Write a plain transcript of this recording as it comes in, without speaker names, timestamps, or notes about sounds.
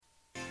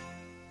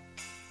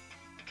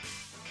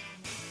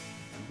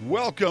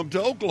Welcome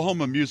to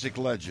Oklahoma Music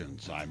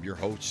Legends. I'm your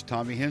host,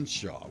 Tommy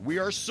Henshaw. We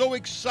are so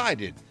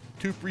excited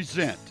to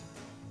present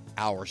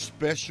our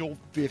special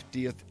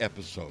 50th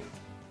episode.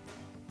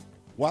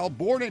 While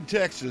born in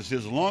Texas,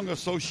 his long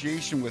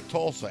association with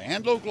Tulsa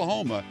and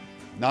Oklahoma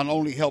not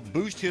only helped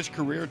boost his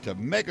career to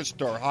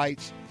megastar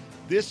heights,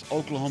 this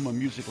Oklahoma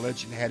music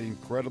legend had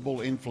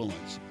incredible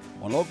influence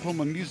on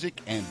Oklahoma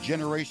music and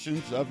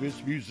generations of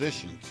its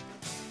musicians.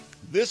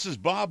 This is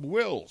Bob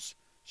Wills.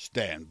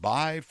 Stand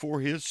by for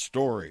his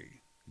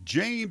story.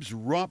 James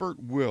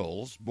Robert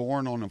Wills,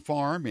 born on a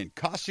farm in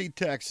Cossie,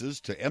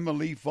 Texas, to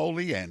Emily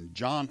Foley and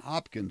John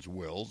Hopkins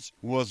Wills,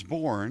 was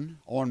born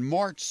on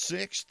March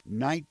 6,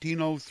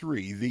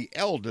 1903, the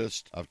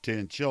eldest of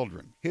 10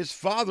 children. His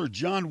father,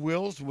 John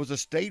Wills, was a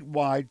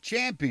statewide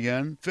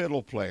champion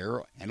fiddle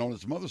player, and on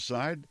his mother's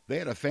side, they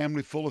had a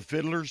family full of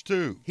fiddlers,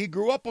 too. He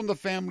grew up on the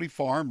family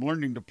farm,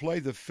 learning to play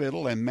the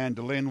fiddle and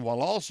mandolin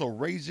while also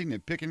raising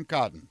and picking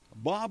cotton.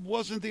 Bob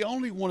wasn't the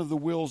only one of the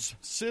Wills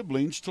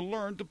siblings to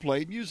learn to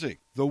play music.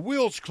 The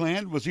Wills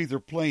clan was either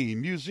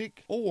playing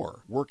music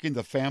or working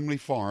the family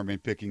farm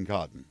and picking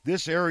cotton.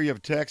 This area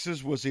of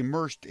Texas was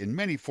immersed in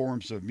many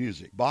forms of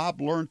music. Bob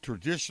learned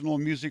traditional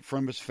music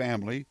from his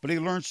family, but he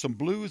learned some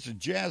blues and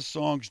jazz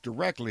songs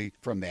directly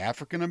from the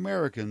African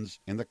Americans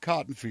in the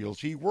cotton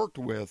fields he worked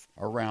with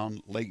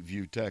around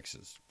Lakeview,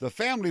 Texas. The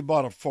family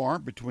bought a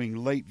farm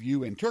between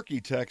Lakeview and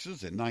Turkey,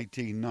 Texas in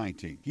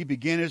 1919. He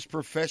began his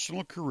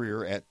professional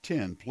career at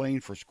 10,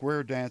 playing for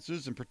square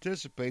dances and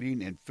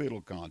participating in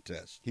fiddle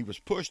contests. He was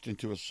pushed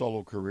into a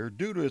solo career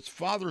due to his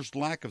father's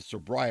lack of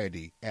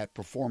sobriety at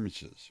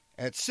performances.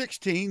 At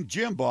 16,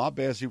 Jim Bob,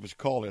 as he was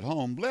called at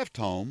home, left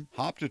home,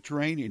 hopped a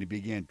train, and he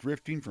began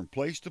drifting from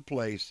place to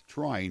place,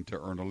 trying to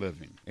earn a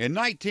living. In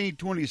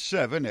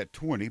 1927, at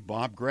 20,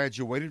 Bob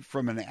graduated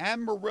from an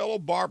Amarillo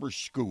barber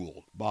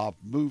school. Bob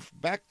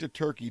moved back to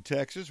Turkey,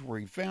 Texas, where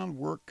he found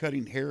work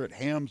cutting hair at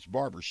Ham's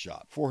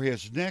Barbershop. For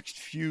his next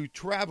few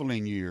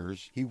traveling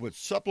years, he would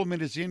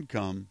supplement his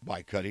income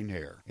by cutting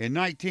hair. In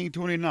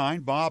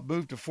 1929, Bob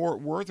moved to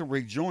Fort Worth, where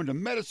he joined a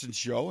medicine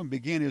show and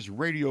began his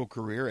radio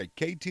career at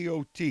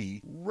KVOO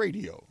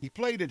Radio. He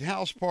played at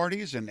house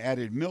parties and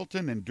added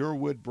Milton and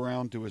Durwood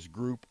Brown to his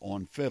group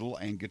on fiddle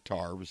and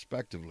guitar,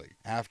 respectively.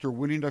 After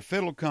winning a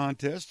fiddle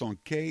contest on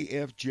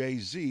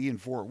KFJZ in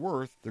Fort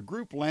Worth, the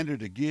group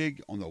landed a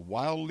gig on the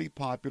wildly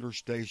popular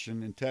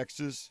station in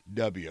Texas,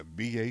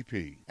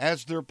 WBAP.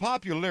 As their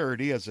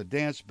popularity as a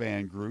dance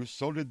band grew,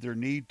 so did their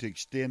need to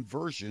extend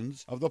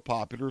versions of the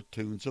popular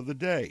tunes of the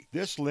day.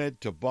 This led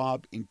to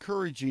Bob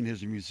encouraging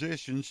his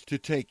musicians to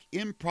take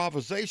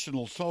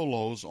improvisational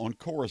solos on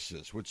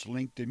choruses, which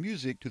linked the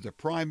music to the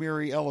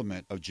primary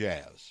element of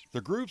jazz.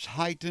 The group's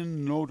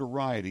heightened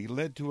notoriety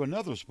led to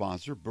another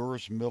sponsor,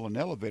 Burris Mill and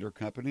Elevator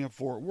Company of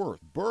Fort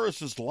Worth.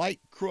 Burris's light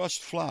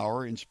crust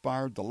flour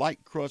inspired the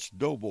Light Crust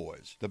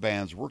Doughboys, the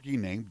band's working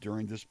name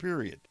during this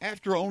period.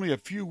 After only a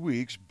few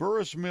weeks,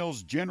 Burris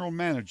Mill's general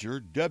manager,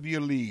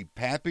 W. Lee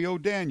Pappy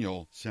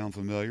O'Daniel, sound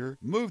familiar,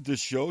 moved the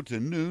show to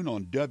noon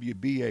on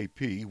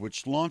WBAP,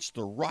 which launched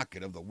the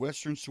rocket of the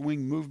Western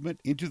Swing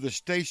movement into the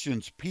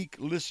station's peak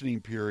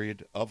listening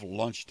period of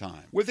lunchtime.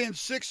 Within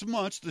 6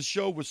 months, the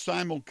show was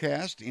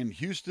simulcast in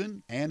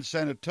Houston and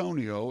San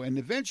Antonio and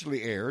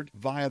eventually aired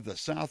via the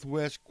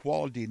Southwest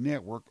Quality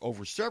Network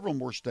over several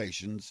more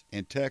stations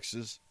in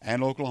Texas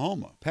and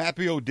Oklahoma.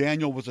 Pappy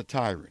O'Daniel was a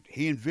tyrant.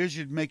 He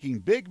envisioned making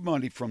big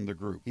money from the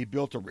group. He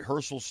built a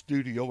rehearsal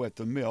studio at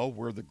the mill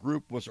where the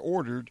group was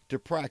ordered to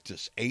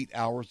practice 8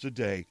 hours a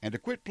day and to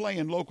quit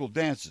playing local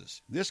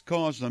dances. This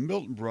caused the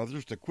Milton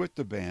brothers to quit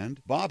the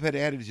band. Bob had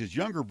added his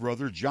younger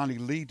brother, Johnny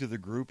Lee, to the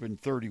group in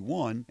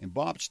 1931, and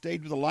Bob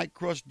stayed with the Light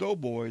Crust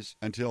Doughboys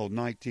until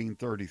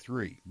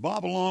 1933.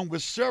 Bob, along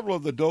with several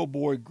of the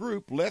Doughboy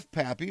group, left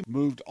Pappy,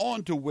 moved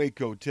on to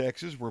Waco,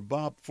 Texas, where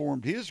Bob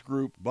formed his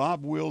group,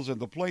 Bob Wills and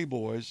the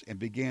Playboys, and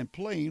began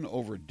playing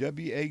over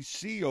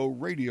WACO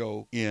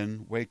radio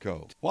in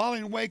Waco. While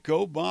in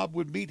Waco, Bob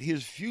would meet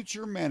his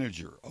future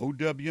manager,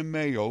 O.W.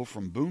 Mayo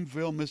from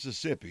Boonville,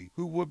 Mississippi,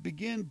 who would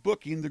begin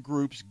booking the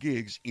group's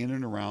gigs in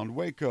and around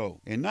Waco.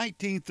 In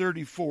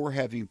 1934,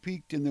 having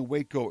peaked in the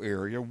Waco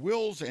area,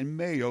 Wills and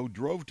Mayo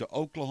drove to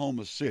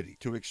Oklahoma City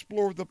to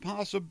explore the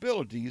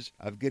possibilities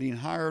of getting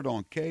hired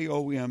on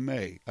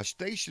KOMA, a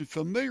station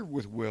familiar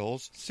with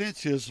Wills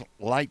since his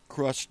Light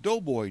Crust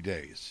Doughboy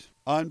days.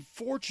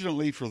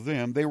 Unfortunately for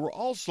them, they were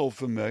also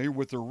familiar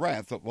with the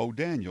wrath of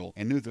O'Daniel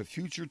and knew the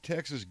future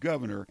Texas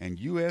governor and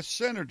U.S.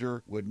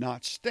 senator would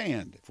not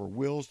stand for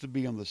Wills to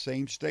be on the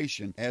same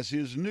station as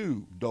his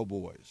new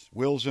Doughboys.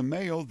 Wills and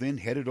Mayo then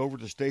headed over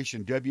to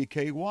station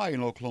WKY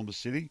in Oklahoma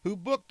City, who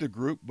booked the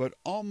group but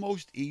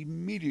almost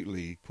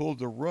immediately pulled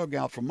the rug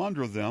out from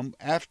under them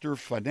after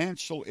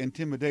financial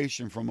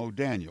intimidation from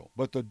O'Daniel.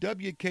 But the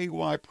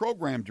WKY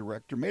program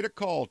director made a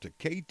call to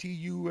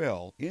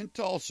KTUL in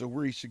Tulsa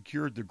where he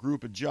secured the group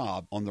group a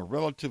job on the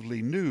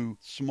relatively new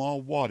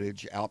small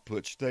wattage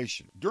output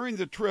station. During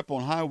the trip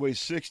on Highway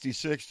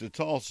 66 to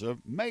Tulsa,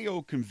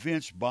 Mayo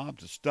convinced Bob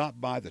to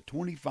stop by the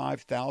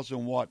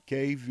 25,000-watt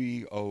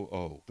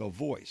KVOO, the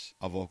voice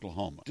of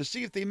Oklahoma, to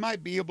see if they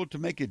might be able to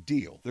make a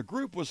deal. The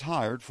group was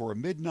hired for a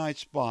midnight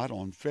spot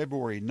on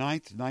February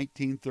 9th,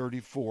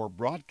 1934,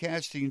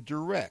 broadcasting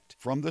direct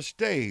from the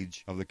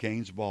stage of the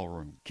Cain's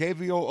Ballroom.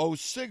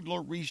 KVOO's signal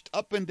reached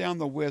up and down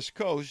the West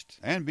Coast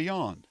and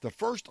beyond. The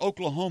first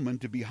Oklahoman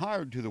to be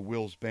hired to the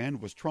Wills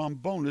Band was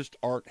trombonist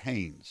Art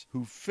Haynes,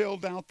 who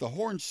filled out the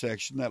horn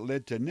section that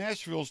led to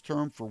Nashville's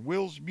term for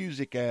Wills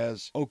music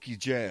as Okie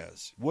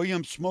Jazz.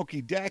 William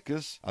Smokey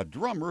Dacus, a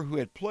drummer who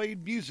had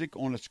played music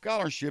on a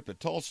scholarship at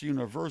Tulsa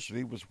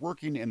University, was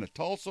working in a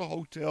Tulsa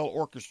hotel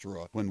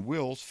orchestra when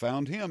Wills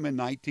found him in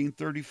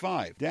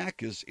 1935.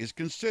 Dacus is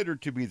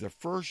considered to be the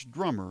first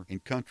drummer in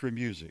country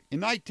music.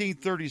 In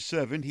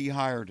 1937, he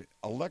hired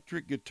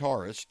electric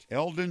guitarist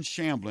Eldon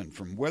Shamblin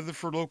from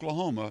Weatherford,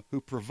 Oklahoma,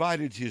 who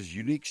provided his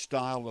unique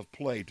style of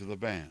play to the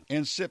band.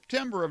 In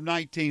September of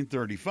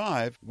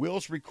 1935,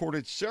 Wills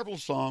recorded several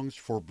songs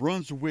for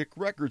Brunswick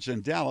Records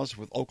in Dallas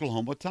with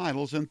Oklahoma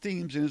titles and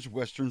themes in his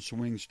Western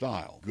swing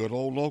style. Good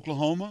Old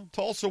Oklahoma,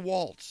 Tulsa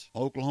Waltz,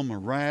 Oklahoma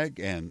Rag,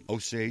 and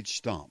Osage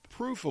Stomp.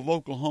 Proof of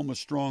Oklahoma's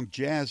strong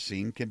jazz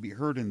scene can be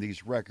heard in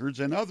these records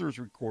and others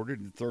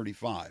recorded in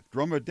 35.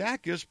 Drummer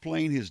Dacus,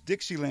 playing his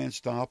Dixieland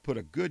style, put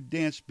a good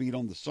dance beat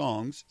on the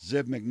songs.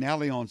 Zeb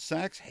McNally on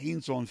sax,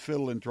 Haynes on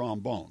fiddle and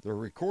trombone. The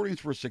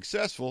recordings were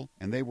successful,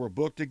 and they were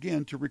booked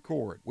again to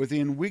record.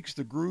 Within weeks,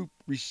 the group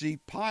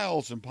received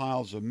piles and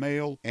piles of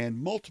mail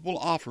and multiple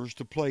offers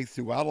to play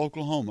throughout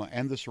Oklahoma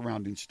and the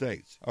surrounding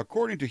states.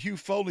 According to Hugh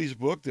Foley's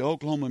book, The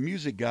Oklahoma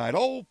Music Guide,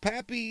 old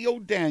Pappy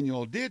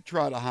O'Daniel did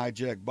try to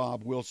hijack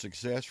Bob Wills'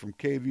 success from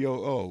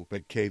KVOO,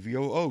 but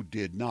KVOO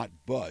did not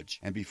budge,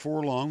 and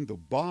before long, the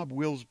Bob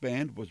Wills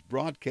Band was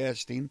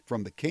broadcasting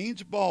from the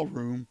Cain's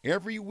Ballroom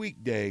every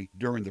weekday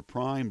during the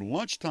prime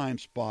lunchtime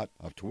spot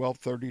of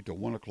 12:30 to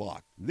 1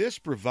 o'clock. This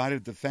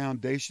provided the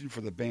foundation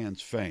for the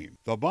band's fame.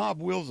 The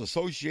Bob Wills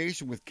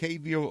association with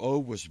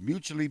KVOO was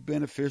mutually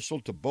beneficial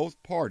to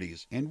both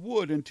parties and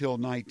would until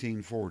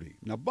 1940.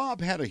 Now,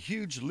 Bob had a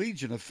huge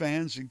legion of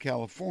fans in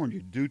California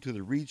due to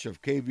the reach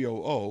of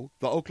KVOO,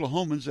 the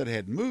Oklahomans that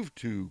had moved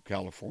to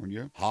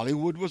California.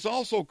 Hollywood was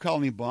also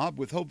calling Bob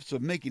with hopes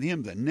of making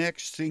him the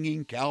next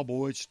singing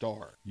cowboy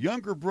star.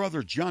 Younger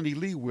brother Johnny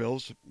Lee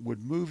Wills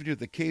would move into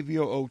the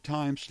KVOO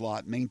time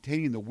slot,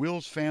 maintaining the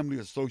Wills family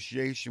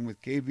association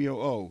with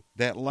KVOO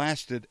that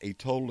lasted a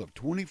total of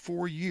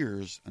 24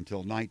 years until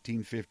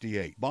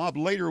 1958. Bob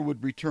later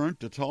would return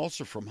to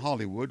Tulsa from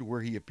Hollywood,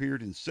 where he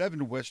appeared in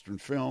 7 Western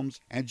films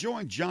and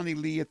joined Johnny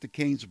Lee at the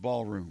Cain's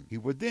Ballroom. He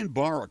would then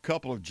borrow a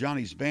couple of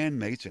Johnny's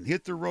bandmates and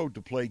hit the road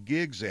to play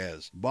gigs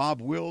as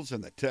Bob Wills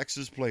and the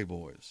Texas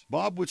Playboys.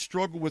 Bob would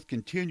struggle with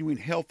continuing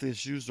health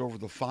issues over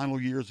the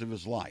final years of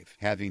his life,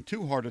 having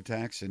 2 heart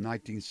attacks in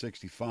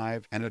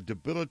 1965 and a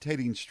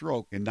debilitating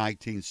stroke in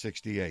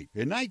 1968.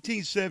 In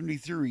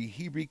 1973,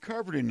 he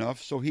recovered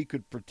enough so he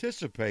could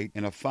participate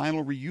in a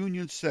final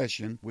reunion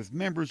session with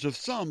members of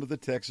some of the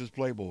Texas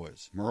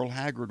Playboys. Merle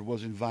Haggard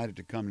was invited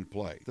to come and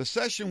play. The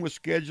session was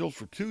scheduled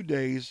for 2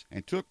 days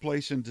and took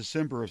place in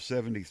December of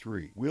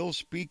 73. Wills,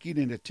 speaking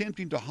and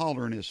attempting to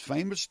holler in his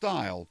famous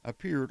style,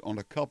 appeared on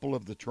a couple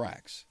of the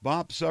tracks.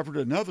 Bob suffered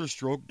another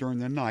stroke during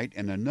the night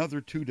and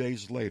another 2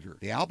 days later.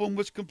 The album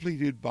was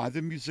completed by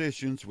the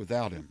musicians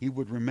without him. He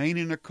would remain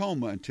in a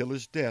coma until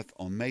his death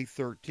on May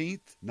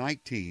 13th,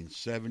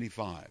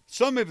 1975.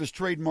 Some of his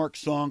trademark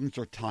songs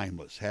are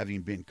timeless,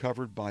 having been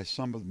covered by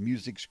some of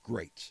music's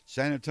greats.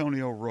 San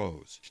Antonio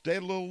Rose, Stay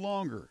a Little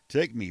Longer,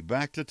 Take Me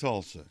Back to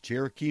Tulsa,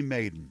 Cherokee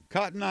Maiden,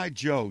 Cotton Eye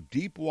Joe,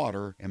 Deep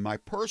Water, and my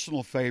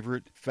personal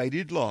favorite,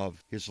 Faded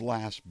Love, his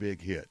last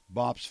big hit.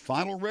 Bob's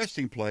final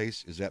resting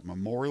place is at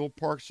Memorial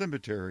Park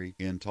Cemetery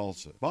in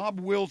Tulsa. Bob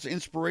Wills'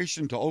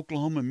 inspiration to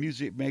Oklahoma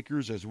music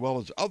makers as well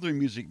as other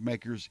music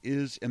makers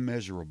is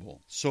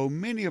immeasurable. So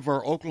many of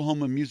our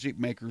Oklahoma music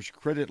makers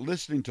credit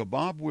listening to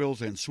Bob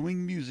Wills and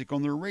swing music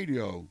on their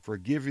radio for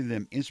giving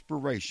them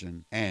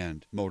inspiration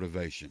and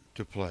motivation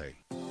to play.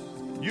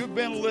 You've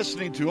been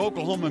listening to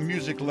Oklahoma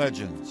Music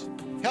Legends.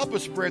 Help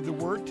us spread the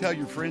word. Tell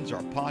your friends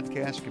our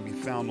podcast can be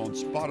found on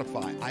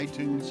Spotify,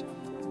 iTunes,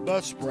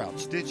 Buzzsprout,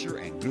 Stitcher,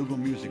 and Google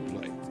Music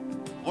Play.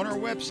 On our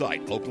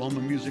website,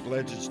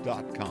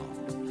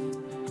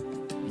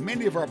 oklahomamusiclegends.com.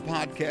 Many of our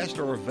podcasts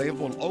are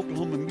available on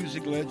Oklahoma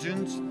Music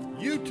Legends'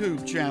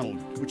 YouTube channel,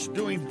 which is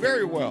doing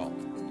very well.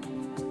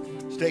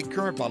 Stay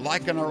current by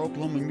liking our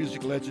Oklahoma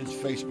Music Legends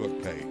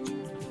Facebook page.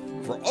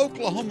 For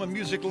Oklahoma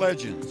Music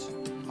Legends,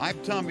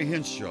 I'm Tommy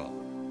Henshaw.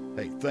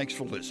 Hey, thanks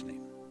for listening.